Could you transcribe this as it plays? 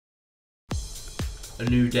A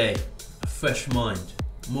new day, a fresh mind,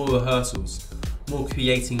 more rehearsals, more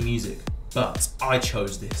creating music. But I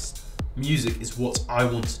chose this. Music is what I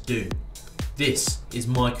want to do. This is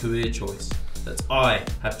my career choice that I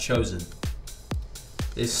have chosen.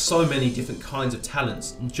 There's so many different kinds of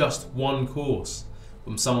talents in just one course,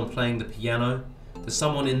 from someone playing the piano to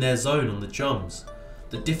someone in their zone on the drums,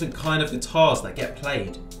 the different kind of guitars that get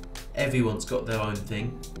played. Everyone's got their own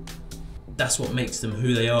thing. That's what makes them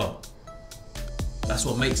who they are. That's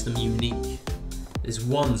what makes them unique. There's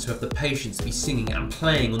ones who have the patience to be singing and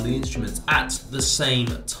playing on the instruments at the same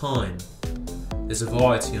time. There's a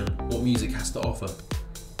variety on what music has to offer.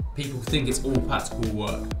 People think it's all practical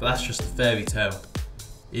work, but that's just a fairy tale.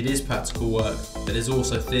 It is practical work, but there's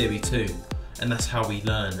also theory too, and that's how we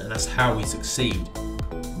learn, and that's how we succeed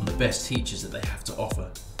from the best teachers that they have to offer.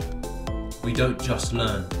 We don't just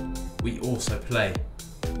learn, we also play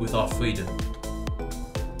with our freedom.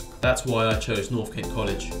 That's why I chose North Kent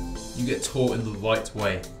College. You get taught in the right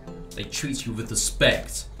way. They treat you with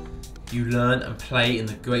respect. You learn and play in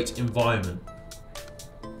the great environment.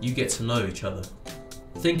 You get to know each other.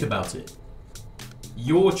 Think about it.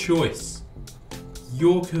 Your choice,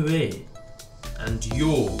 your career, and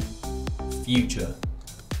your future.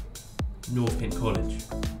 North Kent College.